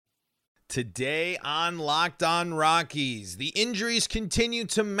Today on Locked On Rockies, the injuries continue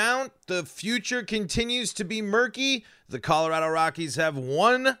to mount. The future continues to be murky. The Colorado Rockies have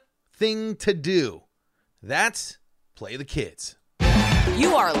one thing to do. That's play the kids.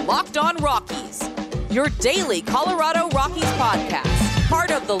 You are Locked On Rockies, your daily Colorado Rockies podcast.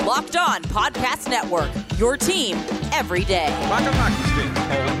 Part of the Locked On Podcast Network, your team every day. Locked On Rockies fans,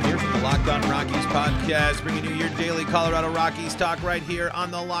 Paul Holden here from the Locked On Rockies podcast, bringing you your daily Colorado Rockies talk right here on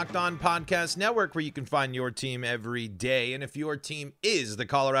the Locked On Podcast Network, where you can find your team every day. And if your team is the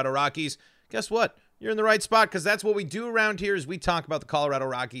Colorado Rockies, guess what? You're in the right spot, because that's what we do around here is we talk about the Colorado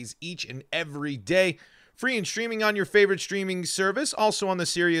Rockies each and every day. Free and streaming on your favorite streaming service, also on the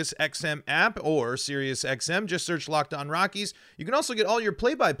SiriusXM app or SiriusXM. Just search Locked On Rockies. You can also get all your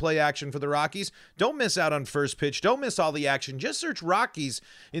play-by-play action for the Rockies. Don't miss out on first pitch. Don't miss all the action. Just search Rockies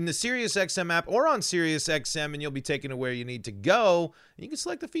in the SiriusXM app or on SiriusXM, and you'll be taken to where you need to go. You can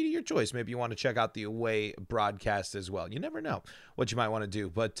select the feed of your choice. Maybe you want to check out the away broadcast as well. You never know what you might want to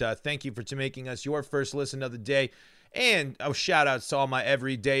do. But thank you for making us your first listen of the day. And shout outs to all my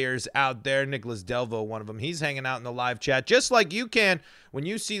everydayers out there. Nicholas Delvo, one of them. He's hanging out in the live chat just like you can. When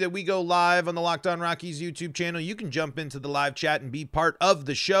you see that we go live on the Locked On Rockies YouTube channel, you can jump into the live chat and be part of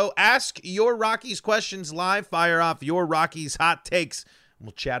the show. Ask your Rockies questions live. Fire off your Rockies hot takes.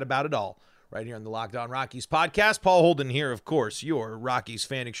 We'll chat about it all right here on the Locked On Rockies podcast. Paul Holden here, of course, your Rockies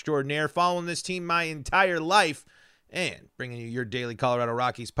fan extraordinaire, following this team my entire life and bringing you your daily Colorado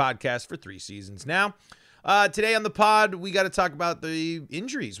Rockies podcast for 3 seasons now. Today on the pod, we got to talk about the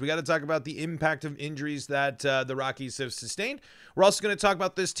injuries. We got to talk about the impact of injuries that the Rockies have sustained. We're also going to talk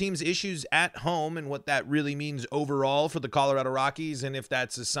about this team's issues at home and what that really means overall for the Colorado Rockies, and if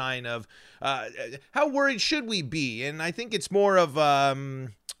that's a sign of how worried should we be. And I think it's more of, I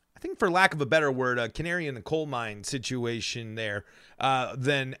think for lack of a better word, a canary in the coal mine situation there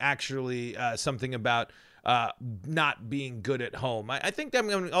than actually something about not being good at home. I think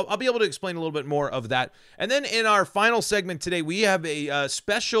I'll be able to explain a little bit more of that. And then in our final segment today, we have a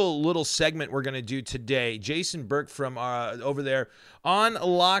special little segment we're going to do today. Jason Burke from over there on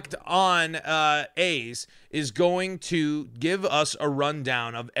Locked On A's is going to give us a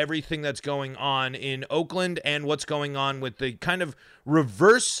rundown of everything that's going on in Oakland and what's going on with the kind of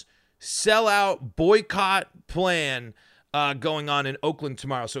reverse sellout boycott plan going on in Oakland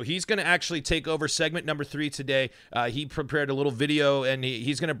tomorrow. So he's going to actually take over segment number 3 today. He prepared a little video, and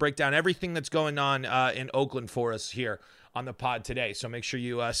he's going to break down everything that's going on in Oakland for us here on the pod today. So make sure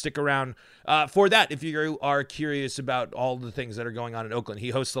you stick around for that if you are curious about all the things that are going on in Oakland. He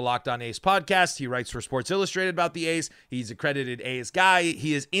hosts the Locked On A's podcast. He writes for Sports Illustrated about the A's. He's accredited A's guy.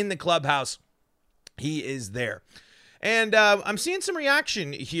 He is in the clubhouse. He is there. And I'm seeing some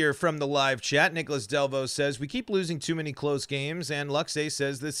reaction here from the live chat. Nicholas Delvo says, we keep losing too many close games, and Lux Ace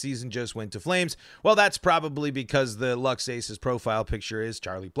says this season just went to flames. Well, that's probably because the Lux Ace's profile picture is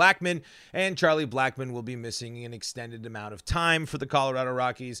Charlie Blackmon, and Charlie Blackmon will be missing an extended amount of time for the Colorado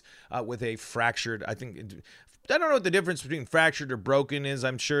Rockies with a fractured, I don't know what the difference between fractured or broken is.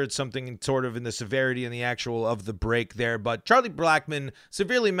 I'm sure it's something sort of in the severity and the actual of the break there. But Charlie Blackmon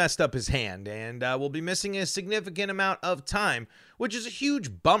severely messed up his hand and will be missing a significant amount of time, which is a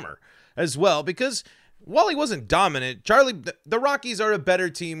huge bummer as well, because while he wasn't dominant, the Rockies are a better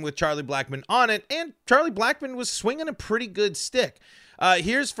team with Charlie Blackmon on it, and Charlie Blackmon was swinging a pretty good stick.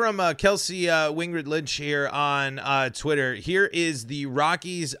 Here's from Kelsey Wingrid Lynch here on Twitter. Here is the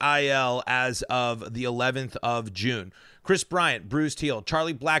Rockies IL as of the 11th of June. Chris Bryant, bruised heel.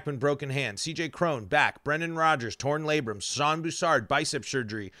 Charlie Blackmon, broken hand. CJ Cron, back. Brendan Rodgers, torn labrum. Sean Boussard, bicep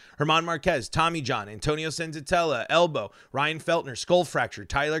surgery. Herman Marquez, Tommy John. Antonio Senzatella, elbow. Ryan Feltner, skull fracture.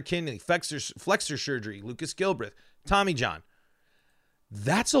 Tyler Kinley, flexor surgery. Lucas Gilbreth, Tommy John.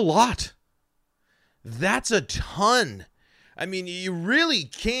 That's a lot. That's a ton. I mean, you really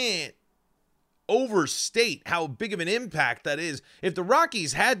can't overstate how big of an impact that is. If the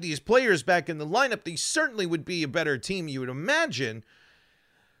Rockies had these players back in the lineup, they certainly would be a better team, you would imagine.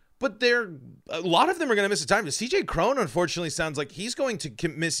 But a lot of them are going to miss the time. CJ Cron, unfortunately, sounds like he's going to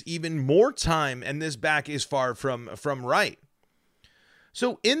miss even more time, and this back is far from right.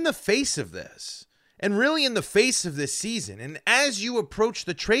 So in the face of this, and really in the face of this season, and as you approach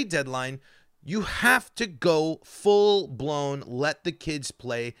the trade deadline, you have to go full-blown, let the kids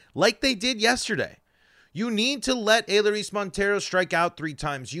play like they did yesterday. You need to let Eleris Montero strike out 3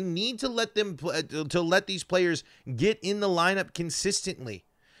 times. You need to let these players get in the lineup consistently,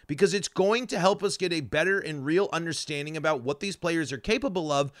 because it's going to help us get a better and real understanding about what these players are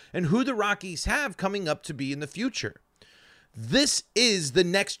capable of and who the Rockies have coming up to be in the future. This is the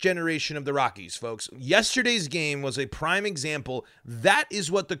next generation of the Rockies, folks. Yesterday's game was a prime example. That is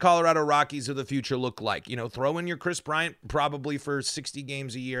what the Colorado Rockies of the future look like. You know, throw in your Chris Bryant probably for 60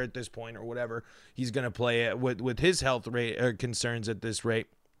 games a year at this point or whatever he's going to play with his health rate concerns at this rate.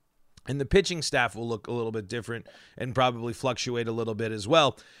 And the pitching staff will look a little bit different and probably fluctuate a little bit as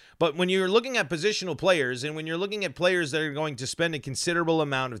well. But when you're looking at positional players and when you're looking at players that are going to spend a considerable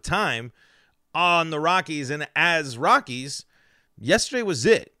amount of time on the Rockies and as Rockies, yesterday was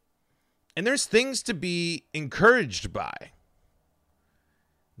it. And there's things to be encouraged by.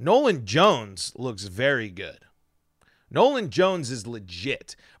 Nolan Jones looks very good. Nolan Jones is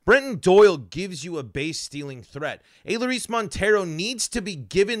legit. Brenton Doyle gives you a base-stealing threat. Luis Montero needs to be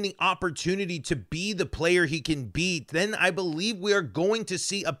given the opportunity to be the player he can be. Then I believe we are going to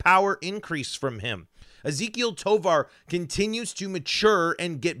see a power increase from him. Ezequiel Tovar continues to mature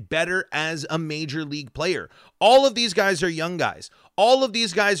and get better as a major league player. All of these guys are young guys. All of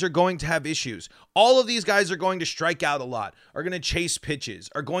these guys are going to have issues. All of these guys are going to strike out a lot, are going to chase pitches,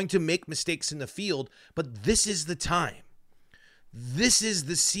 are going to make mistakes in the field, but this is the time. This is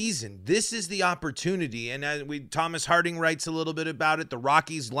the season. This is the opportunity. And Thomas Harding writes a little bit about it. The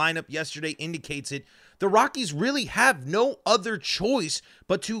Rockies lineup yesterday indicates it. The Rockies really have no other choice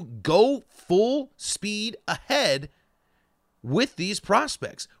but to go full speed ahead with these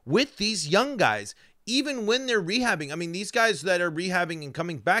prospects, with these young guys, even when they're rehabbing. I mean, these guys that are rehabbing and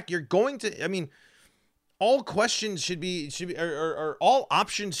coming back, you're going to, I mean, all questions should be or all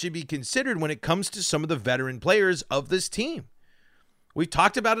options should be considered when it comes to some of the veteran players of this team. We've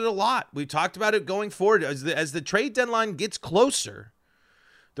talked about it a lot. We've talked about it going forward. As the trade deadline gets closer,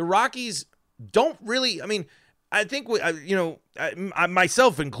 the Rockies don't really, I mean, I think, I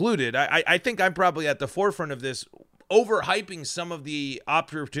myself included, I think I'm probably at the forefront of this, overhyping some of the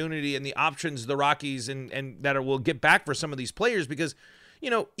opportunity and the options the Rockies and that will get back for some of these players because,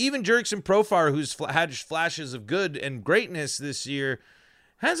 even Jurickson Profar, who's had flashes of good and greatness this year,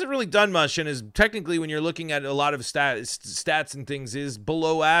 hasn't really done much and is technically, when you're looking at a lot of stats and things, is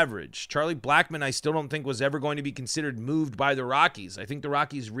below average. Charlie Blackmon, I still don't think was ever going to be considered moved by the Rockies. I think the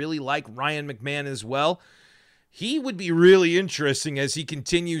Rockies really like Ryan McMahon as well. He would be really interesting as he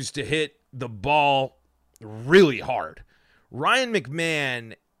continues to hit the ball really hard. Ryan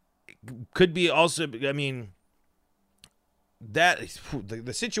McMahon could be also, I mean,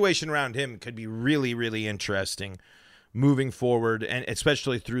 the situation around him could be really, really interesting moving forward, and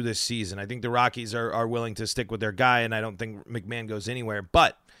especially through this season. I think the Rockies are willing to stick with their guy, and I don't think McMahon goes anywhere.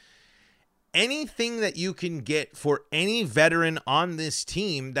 But anything that you can get for any veteran on this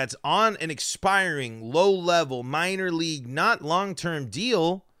team that's on an expiring, low-level, minor league, not long-term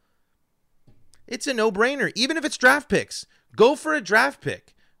deal, it's a no-brainer. Even if it's draft picks, go for a draft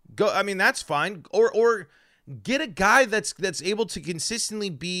pick. That's fine. Or get a guy that's able to consistently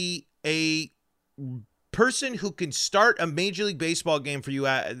be a person who can start a Major League Baseball game for you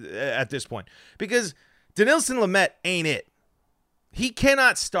at this point. Because Dinelson Lamet ain't it. He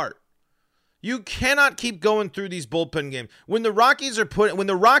cannot start. You cannot keep going through these bullpen games. When the Rockies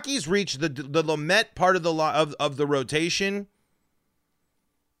reach the Lamet part of the rotation,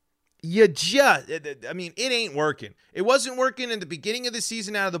 it ain't working. It wasn't working in the beginning of the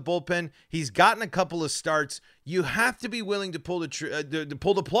season out of the bullpen. He's gotten a couple of starts. You have to be willing to pull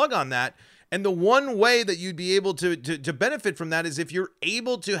the plug on that. And the one way that you'd be able to benefit from that is if you're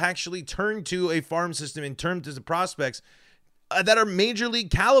able to actually turn to a farm system in terms of the prospects that are major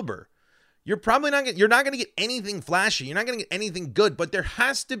league caliber. You're not going to get anything flashy. You're not going to get anything good, but there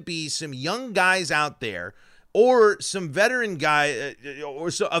has to be some young guys out there or some veteran guy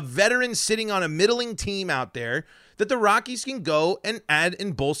or so a veteran sitting on a middling team out there that the Rockies can go and add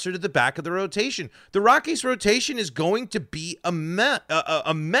and bolster to the back of the rotation. The Rockies rotation is going to be a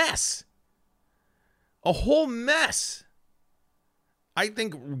mess. A whole mess, I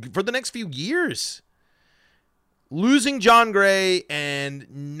think, for the next few years. Losing John Gray and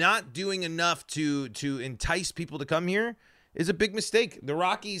not doing enough to entice people to come here is a big mistake. The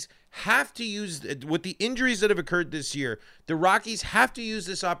Rockies have to use, with the injuries that have occurred this year, the Rockies have to use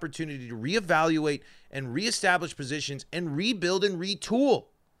this opportunity to reevaluate and reestablish positions and rebuild and retool.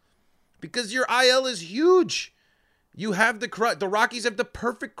 Because your IL is huge. You have the Rockies have the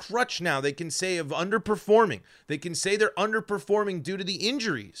perfect crutch now. They can say of underperforming. They can say they're underperforming due to the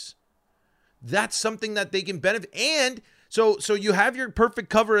injuries. That's something that they can benefit. And so you have your perfect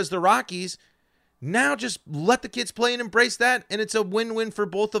cover as the Rockies. Now just let the kids play and embrace that, and it's a win-win for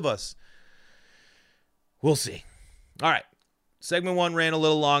both of us. We'll see. All right. Segment 1 ran a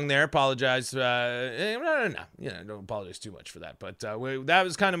little long there. Apologize. No. Don't apologize too much for that. But that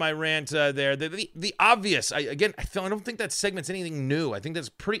was kind of my rant there. The obvious. I don't think that segment's anything new. I think that's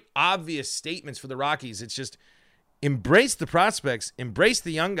pretty obvious statements for the Rockies. It's just embrace the prospects, embrace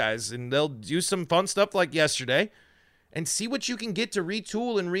the young guys, and they'll do some fun stuff like yesterday and see what you can get to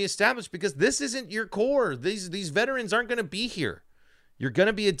retool and reestablish, because this isn't your core. These veterans aren't going to be here. You're going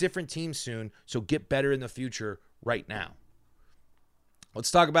to be a different team soon, so get better in the future right now. Let's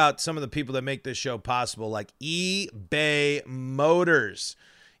talk about some of the people that make this show possible, like eBay Motors.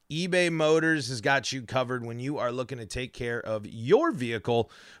 eBay Motors has got you covered when you are looking to take care of your vehicle.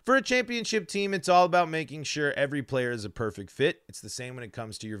 For a championship team, it's all about making sure every player is a perfect fit. It's the same when it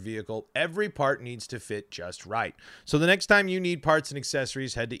comes to your vehicle. Every part needs to fit just right. So the next time you need parts and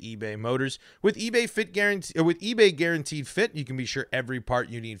accessories, head to eBay Motors. With eBay Guaranteed Fit, you can be sure every part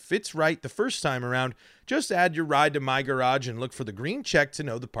you need fits right the first time around. Just add your ride to My Garage and look for the green check to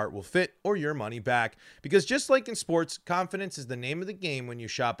know the part will fit or your money back. Because just like in sports, confidence is the name of the game when you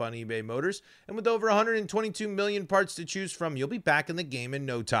shop on eBay Motors. And with over 122 million parts to choose from, you'll be back in the game in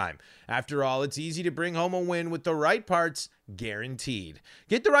no time. After all, it's easy to bring home a win with the right parts, guaranteed.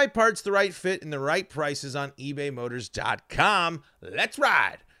 Get the right parts, the right fit, and the right prices on ebaymotors.com. Let's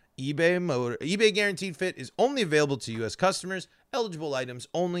ride! eBay Guaranteed Fit is only available to U.S. customers. Eligible items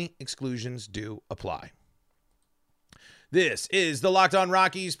only. Exclusions do apply. This is the Locked On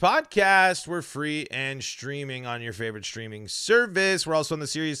Rockies podcast. We're free and streaming on your favorite streaming service. We're also on the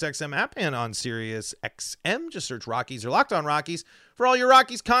SiriusXM app and on SiriusXM. Just search Rockies or Locked On Rockies for all your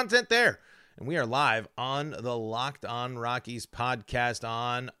Rockies content there. And we are live on the Locked On Rockies podcast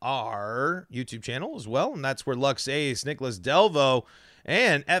on our YouTube channel as well. And that's where Lux Ace, Nicholas Delvo,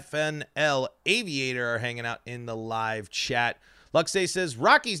 and FNL Aviator are hanging out in the live chat. Luxay says,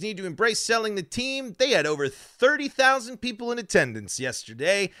 Rockies need to embrace selling the team. They had over 30,000 people in attendance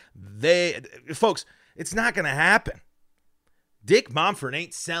yesterday. Folks, it's not going to happen. Dick Mumford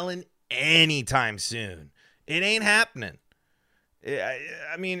ain't selling anytime soon. It ain't happening.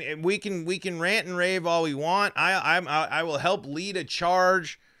 I mean, we can rant and rave all we want. I will help lead a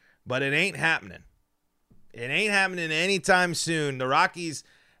charge, but it ain't happening. It ain't happening anytime soon. The Rockies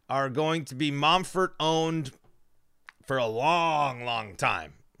are going to be Mumford-owned for a long, long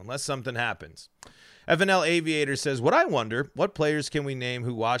time, unless something happens. FNL Aviator says, what what players can we name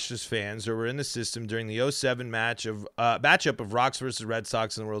who watched as fans or were in the system during the 07 matchup of Rocks versus Red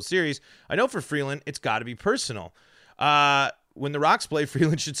Sox in the World Series? I know for Freeland, it's got to be personal. When the Rocks play,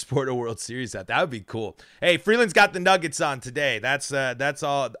 Freeland should sport a World Series hat. That would be cool. Hey, Freeland's got the Nuggets on today. That's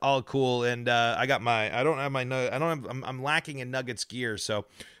all cool. And I'm lacking in Nuggets gear, so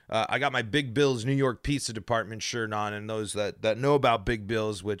I got my Big Bill's New York Pizza Department shirt on. And those that know about Big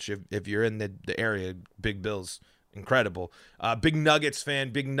Bill's, which if you're in the area, Big Bill's incredible. Big Nuggets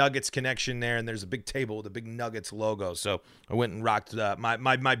fan, Big Nuggets connection there, and there's a big table with a big Nuggets logo. So I went and rocked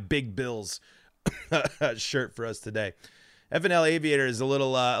my Big Bill's shirt for us today. FNL Aviator is a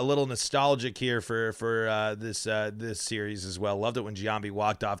little nostalgic here for this series as well. Loved it when Giambi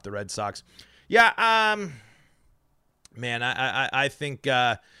walked off the Red Sox. Yeah, man, I think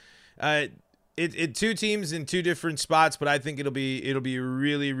two teams in two different spots, but I think it'll be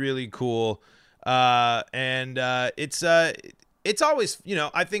really, really cool. It's always,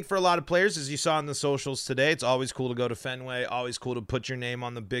 I think for a lot of players, as you saw in the socials today, it's always cool to go to Fenway, always cool to put your name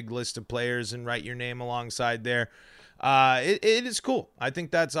on the big list of players and write your name alongside there. It is cool. I think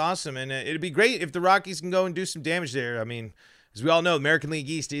that's awesome. And it'd be great if the Rockies can go and do some damage there. I mean, as we all know, American League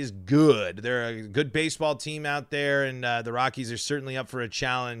East is good. They're a good baseball team out there, and the Rockies are certainly up for a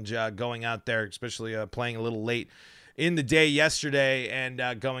challenge going out there, especially playing a little late in the day yesterday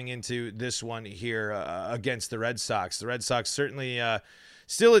and going into this one here against the Red Sox. The Red Sox certainly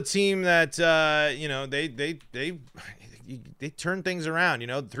still a team that, they turn things around,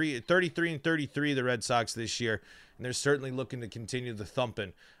 33-33 the Red Sox this year. And they're certainly looking to continue the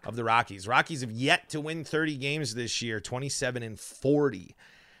thumping of the Rockies. Rockies have yet to win 30 games this year, 27-40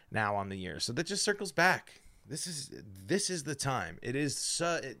 now on the year. So that just circles back. This is the time. It is.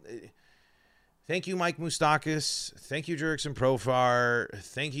 Thank you, Mike Moustakas. Thank you, Jurickson Profar.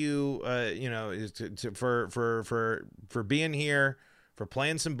 Thank you, for being here, for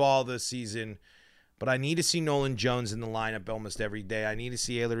playing some ball this season. But I need to see Nolan Jones in the lineup almost every day. I need to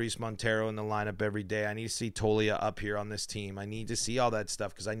see Eleris Montero in the lineup every day. I need to see Tolia up here on this team. I need to see all that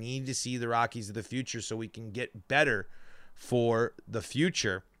stuff because I need to see the Rockies of the future so we can get better for the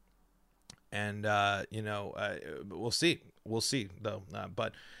future. And, we'll see. We'll see, though.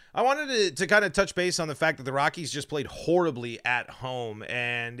 But I wanted to kind of touch base on the fact that the Rockies just played horribly at home.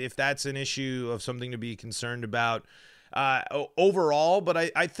 And if that's an issue of something to be concerned about, overall. But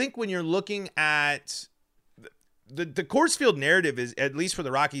I think when you're looking at the Coors Field narrative, is, at least for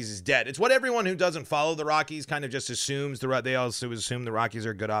the Rockies, is dead. It's what everyone who doesn't follow the Rockies kind of just assumes. They also assume the Rockies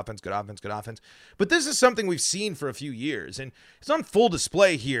are good offense. But this is something we've seen for a few years, and it's on full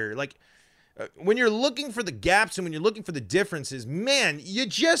display here. Like, when you're looking for the gaps and when you're looking for the differences, man, you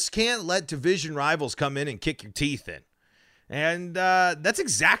just can't let division rivals come in and kick your teeth in. And that's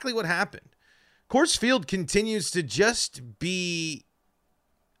exactly what happened. Coors Field continues to just be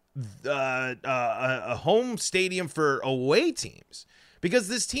a home stadium for away teams, because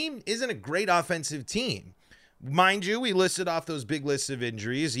this team isn't a great offensive team. Mind you, we listed off those big lists of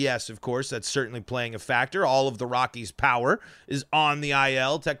injuries. Yes, of course, that's certainly playing a factor. All of the Rockies' power is on the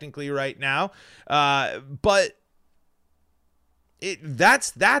IL technically right now. But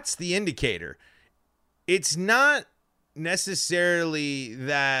that's the indicator. It's not necessarily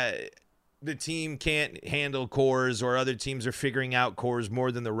that the team can't handle Coors or other teams are figuring out Coors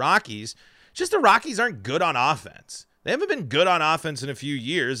more than the Rockies. Just the Rockies aren't good on offense. They haven't been good on offense in a few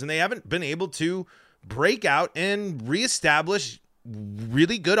years, and they haven't been able to break out and reestablish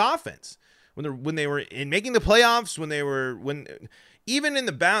really good offense. When they were in making the playoffs, when even in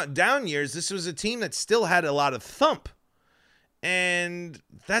the down years, this was a team that still had a lot of thump. And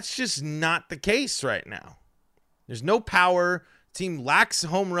that's just not the case right now. There's no power. Team lacks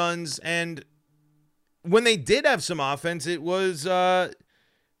home runs, and when they did have some offense, it was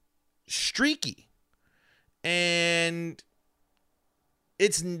streaky. And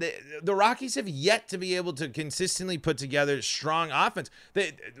the Rockies have yet to be able to consistently put together strong offense.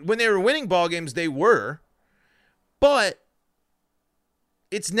 When they were winning ball games, they were, but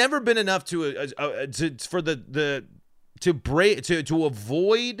it's never been enough to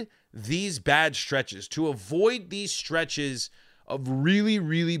avoid these bad stretches, to avoid these stretches of really,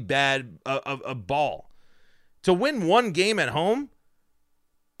 really bad a ball. To win one game at home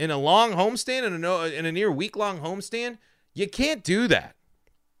in a long homestand, in a near week-long homestand, you can't do that.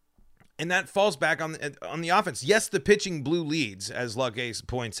 And that falls back on the offense. Yes, the pitching blew leads, as Luck Ace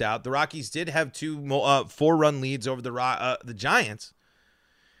points out. The Rockies did have 2 4-run leads over the Giants.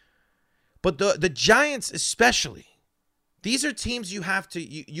 But the Giants especially, these are teams you have to,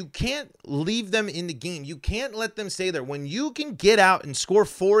 you can't leave them in the game. You can't let them stay there. When you can get out and score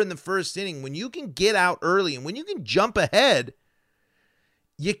 4 in the first inning, when you can get out early, and when you can jump ahead,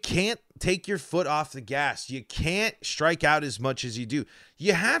 you can't take your foot off the gas. You can't strike out as much as you do.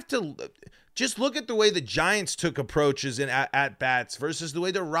 You have to just look at the way the Giants took approaches in at-bats versus the way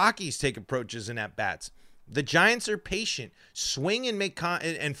the Rockies take approaches in at-bats. The Giants are patient, swing and make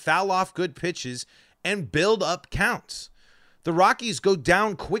and foul off good pitches and build up counts. The Rockies go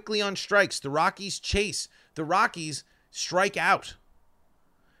down quickly on strikes. The Rockies chase. The Rockies strike out.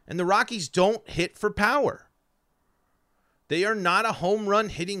 And the Rockies don't hit for power. They are not a home run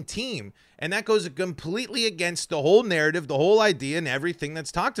hitting team. And that goes completely against the whole narrative, the whole idea, and everything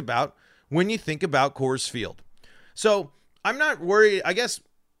that's talked about when you think about Coors Field. So I'm not worried. I guess,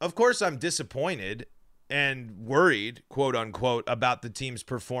 of course, I'm disappointed and worried, quote unquote, about the team's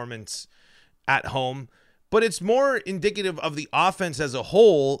performance at home. But it's more indicative of the offense as a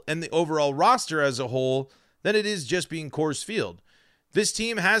whole and the overall roster as a whole than it is just being Coors Field. This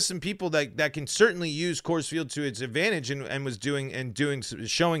team has some people that can certainly use Coors Field to its advantage and was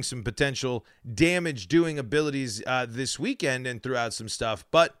showing some potential damage-doing abilities this weekend and throughout some stuff.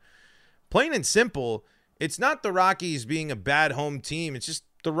 But plain and simple, it's not the Rockies being a bad home team. It's just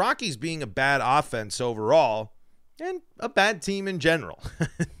the Rockies being a bad offense overall and a bad team in general.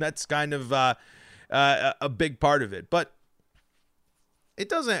 That's kind of a big part of it. But it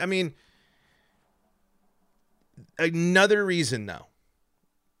doesn't, I mean, another reason though,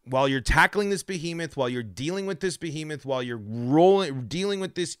 while you're tackling this behemoth, while you're dealing with this behemoth, while you're dealing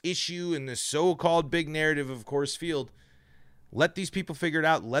with this issue and this so-called big narrative of Coors Field, let these people figure it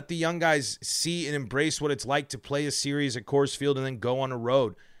out. Let the young guys see and embrace what it's like to play a series at Coors Field and then go on a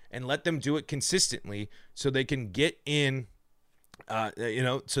road, and let them do it consistently so they can get in,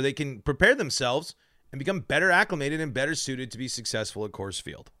 so they can prepare themselves and become better acclimated and better suited to be successful at Coors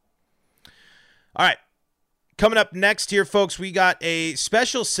Field. All right. Coming up next here, folks, we got a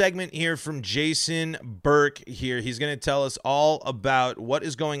special segment here from Jason Burke here. He's going to tell us all about what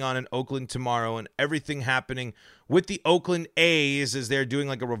is going on in Oakland tomorrow and everything happening with the Oakland A's as they're doing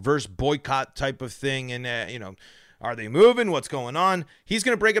like a reverse boycott type of thing. And, are they moving? What's going on? He's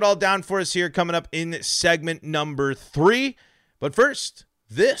going to break it all down for us here coming up in segment number 3. But first,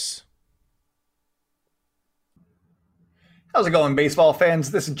 this. How's it going, baseball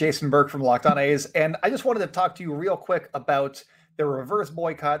fans? This is Jason Burke from Locked On A's, and I just wanted to talk to you real quick about the reverse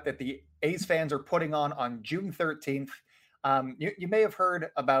boycott that the A's fans are putting on June 13th. You may have heard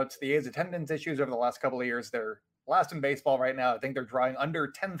about the A's attendance issues over the last couple of years. They're last in baseball right now. I think they're drawing under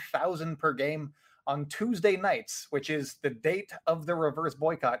 10,000 per game on Tuesday nights, which is the date of the reverse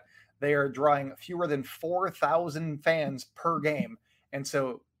boycott. They are drawing fewer than 4,000 fans per game. And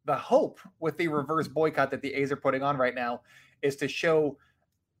so the hope with the reverse boycott that the A's are putting on right now is to show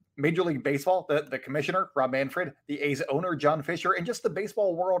Major League Baseball, the commissioner, Rob Manfred, the A's owner, John Fisher, and just the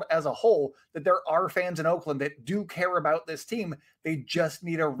baseball world as a whole, that there are fans in Oakland that do care about this team. They just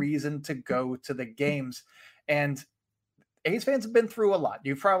need a reason to go to the games. And A's fans have been through a lot.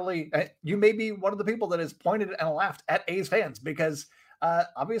 You may be one of the people that has pointed and laughed at A's fans because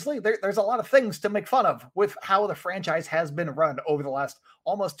obviously there's a lot of things to make fun of with how the franchise has been run over the last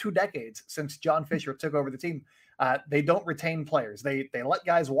almost 2 decades since John Fisher took over the team. They don't retain players. They let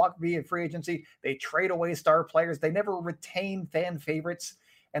guys walk via free agency. They trade away star players. They never retain fan favorites.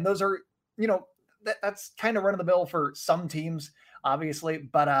 And those are, that's kind of run of the mill for some teams, obviously.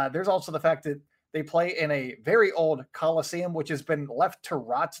 But there's also the fact that they play in a very old Coliseum, which has been left to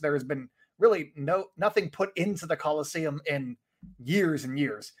rot. There has been really nothing put into the Coliseum in years and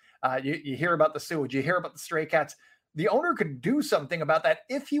years. You hear about the sewage, you hear about the stray cats. The owner could do something about that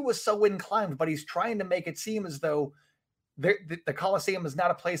if he was so inclined, but he's trying to make it seem as though the Coliseum is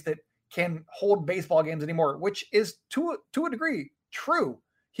not a place that can hold baseball games anymore, which is to a degree true.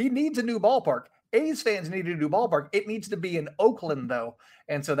 He needs a new ballpark. A's fans need a new ballpark. It needs to be in Oakland, though.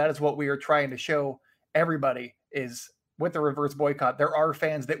 And so that is what we are trying to show everybody is with the reverse boycott. There are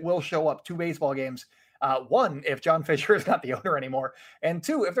fans that will show up to baseball games. One, if John Fisher is not the owner anymore. And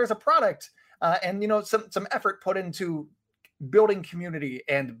two, if there's a product and some effort put into building community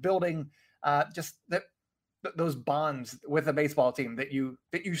and building just those bonds with a baseball team that you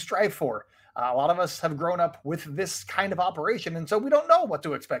strive for. A lot of us have grown up with this kind of operation, and so we don't know what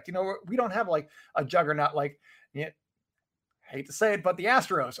to expect. We don't have like a juggernaut like, I hate to say it, but the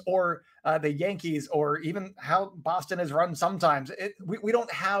Astros or the Yankees, or even how Boston is run sometimes. We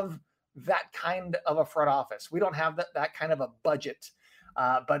don't have that kind of a front office. We don't have that kind of a budget.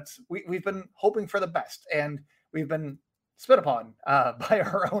 But we've been hoping for the best, and we've been spit upon by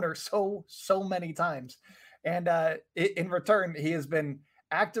our owner so many times. And in return, he has been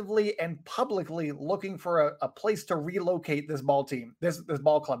actively and publicly looking for a place to relocate this ball team, this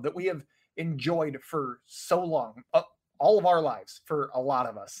ball club that we have enjoyed for so long, all of our lives for a lot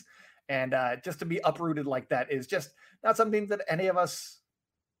of us. And just to be uprooted like that is just not something that any of us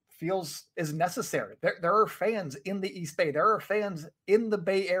feels is necessary. There are fans in the East Bay. There are fans in the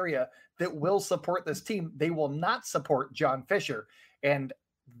Bay Area that will support this team. They will not support John Fisher. And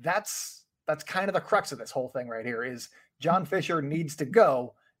that's kind of the crux of this whole thing right here is John Fisher needs to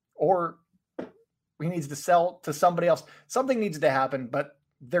go, or he needs to sell to somebody else. Something needs to happen, but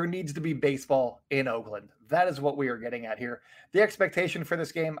there needs to be baseball in Oakland. That is what we are getting at here. The expectation for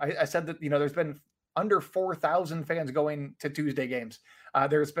this game, I said that, there's been under 4,000 fans going to Tuesday games.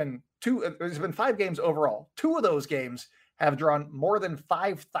 There's been 5 games overall. 2 of those games have drawn more than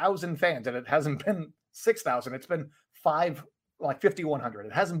 5,000 fans, and it hasn't been 6,000. It's been 5,100.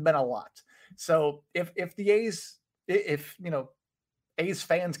 It hasn't been a lot. So if the A's, A's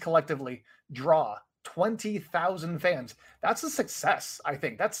fans collectively draw 20,000 fans, that's a success. I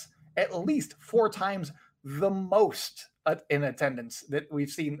think that's at least 4 times the most in attendance that we've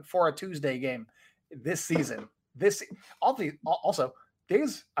seen for a Tuesday game this season. Also,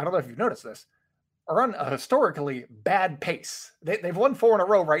 A's, I don't know if you've noticed this, are on a historically bad pace. They've won 4 in a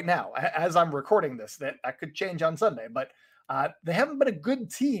row right now as I'm recording this. That could change on Sunday, but they haven't been a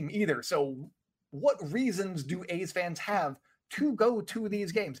good team either. So what reasons do A's fans have to go to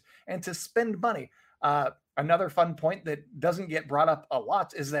these games and to spend money? Another fun point that doesn't get brought up a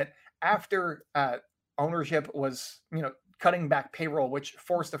lot is that after ownership was, cutting back payroll, which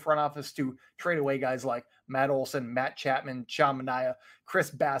forced the front office to trade away guys like Matt Olson, Matt Chapman, Sean Manaea,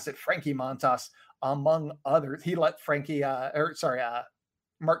 Chris Bassett, Frankie Montas, among others. He let Mark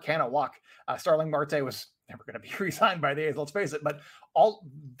Canha walk. Starling Marte was never going to be re-signed by the A's, let's face it. But all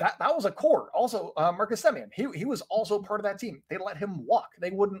that was a core. Also, Marcus Semien, he was also part of that team. They let him walk. They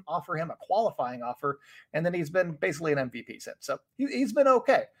wouldn't offer him a qualifying offer, and then he's been basically an MVP since. So he's been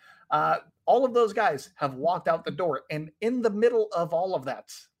okay. All of those guys have walked out the door, and in the middle of all of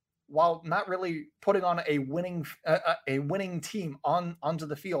that, while not really putting on a winning team onto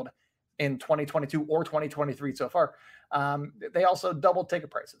the field in 2022 or 2023 so far, they also doubled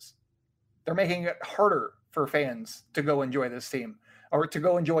ticket prices. They're making it harder for fans to go enjoy this team or to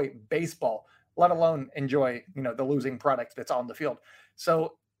go enjoy baseball, let alone enjoy, the losing product that's on the field.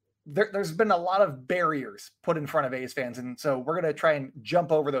 So there's been a lot of barriers put in front of A's fans. And so we're going to try and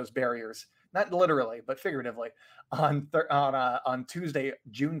jump over those barriers not literally, but figuratively, on Tuesday,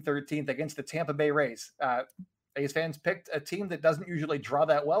 June 13th, against the Tampa Bay Rays. A's fans picked a team that doesn't usually draw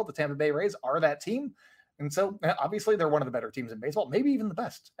that well. The Tampa Bay Rays are that team. And so obviously they're one of the better teams in baseball, maybe even the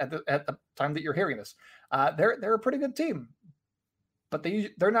best at the time that you're hearing this. They're a pretty good team, but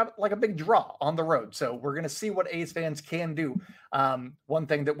they're not like a big draw on the road. So we're going to see what A's fans can do. One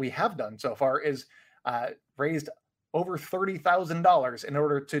thing that we have done so far is raised over $30,000 in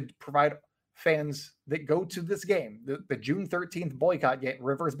order to provide fans that go to this game, the June 13th boycott game,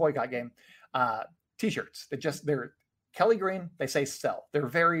 reverse boycott game, t-shirts. They're Kelly Green, they say sell. They're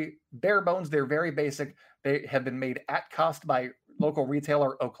very bare bones. They're very basic. They have been made at cost by local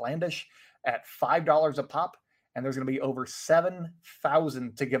retailer Oaklandish at $5 a pop. And there's going to be over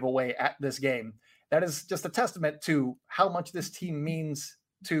 7,000 to give away at this game. That is just a testament to how much this team means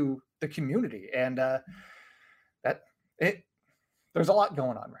to the community. And there's a lot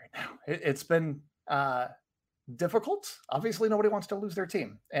going on right now. It's been difficult. Obviously, nobody wants to lose their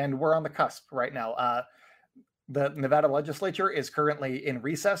team. And we're on the cusp right now. The Nevada legislature is currently in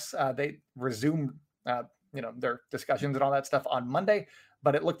recess. They resumed, their discussions and all that stuff on Monday.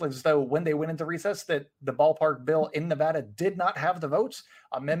 But it looked as though when they went into recess that the ballpark bill in Nevada did not have the votes.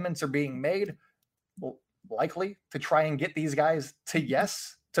 Amendments are being made, likely to try and get these guys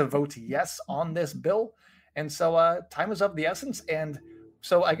to vote yes on this bill. And so time is of the essence. And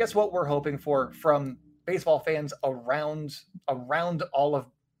so I guess what we're hoping for from baseball fans around all of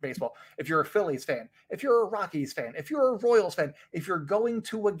baseball, if you're a Phillies fan, if you're a Rockies fan, if you're a Royals fan, if you're going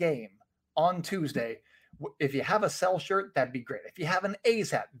to a game on Tuesday, if you have a Sell shirt, that'd be great. If you have an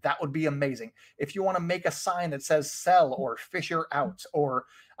A's hat, that would be amazing. If you want to make a sign that says sell or Fisher out or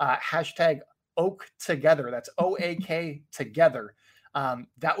hashtag Oak Together, that's OAK together,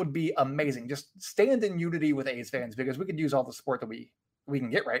 that would be amazing. Just stand in unity with A's fans because we could use all the support that we can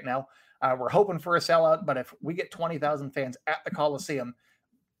get right now. We're hoping for a sellout, but if we get 20,000 fans at the Coliseum,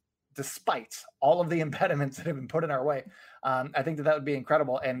 despite all of the impediments that have been put in our way, I think that would be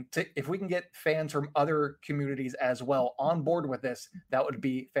incredible. And if we can get fans from other communities as well on board with this, that would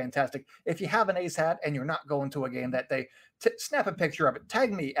be fantastic. If you have an A's hat and you're not going to a game that day, snap a picture of it.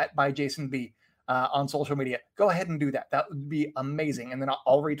 Tag me at @ByJasonB on social media. Go ahead and do that. That would be amazing. And then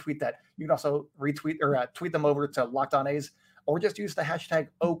I'll retweet that. You can also retweet or tweet them over to Locked On A's, or just use the hashtag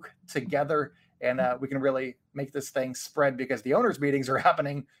Oak Together. And we can really make this thing spread because the owners' meetings are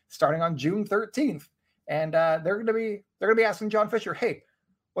happening starting on June 13th. And they're going to be asking John Fisher, hey,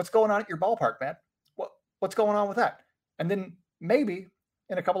 what's going on at your ballpark, man? What's going on with that? And then maybe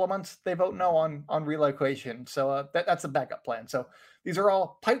in a couple of months, they vote no on relocation. So that's a backup plan. So these are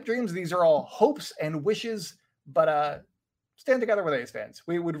all pipe dreams. These are all hopes and wishes. But stand together with A's fans.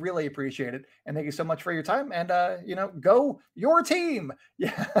 We would really appreciate it. And thank you so much for your time. And, go your team.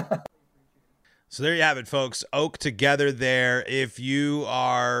 Yeah. So there you have it, folks. Oak Together there. If you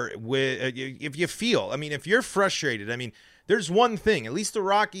are if you feel, if you're frustrated, there's one thing. At least the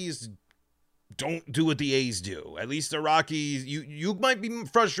Rockies don't do what the A's do. At least the Rockies, you might be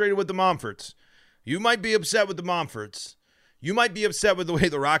frustrated with the Monforts. You might be upset with the Monforts. You might be upset with the way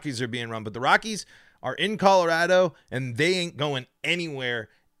the Rockies are being run. But the Rockies are in Colorado, and they ain't going anywhere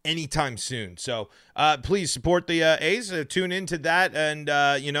anytime soon. So please support the A's. Tune into that, and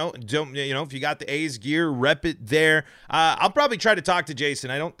if you got the A's gear, rep it there. I'll probably try to talk to Jason.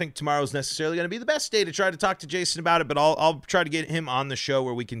 I don't think tomorrow's necessarily going to be the best day to try to talk to Jason about it, but I'll try to get him on the show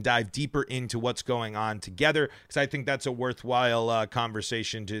where we can dive deeper into what's going on together, because I think that's a worthwhile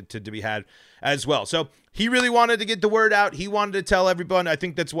conversation to be had as well. So he really wanted to get the word out. He wanted to tell everyone. I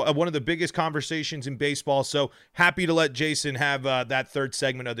think that's one of the biggest conversations in baseball. So happy to let Jason have that third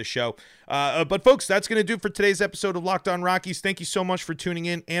segment of the show. But folks, that's going to do for today's episode of Locked On Rockies. Thank you so much for tuning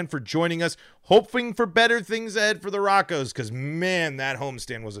in and for joining us. Hoping for better things ahead for the Roccos, because man, that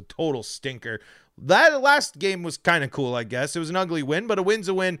homestand was a total stinker. That last game was kind of cool, I guess. It was an ugly win, but a win's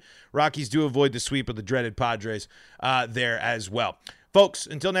a win. Rockies do avoid the sweep of the dreaded Padres there as well. Folks,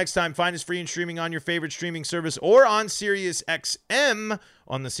 until next time, find us free and streaming on your favorite streaming service or on SiriusXM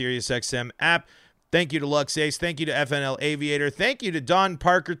on the SiriusXM app. Thank you to Lux Ace. Thank you to FNL Aviator. Thank you to Don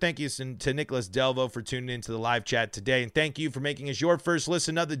Parker. Thank you to Nicholas Delvo for tuning into the live chat today. And thank you for making us your first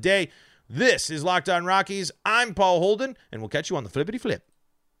listen of the day. This is Locked On Rockies. I'm Paul Holden, and we'll catch you on the flippity flip.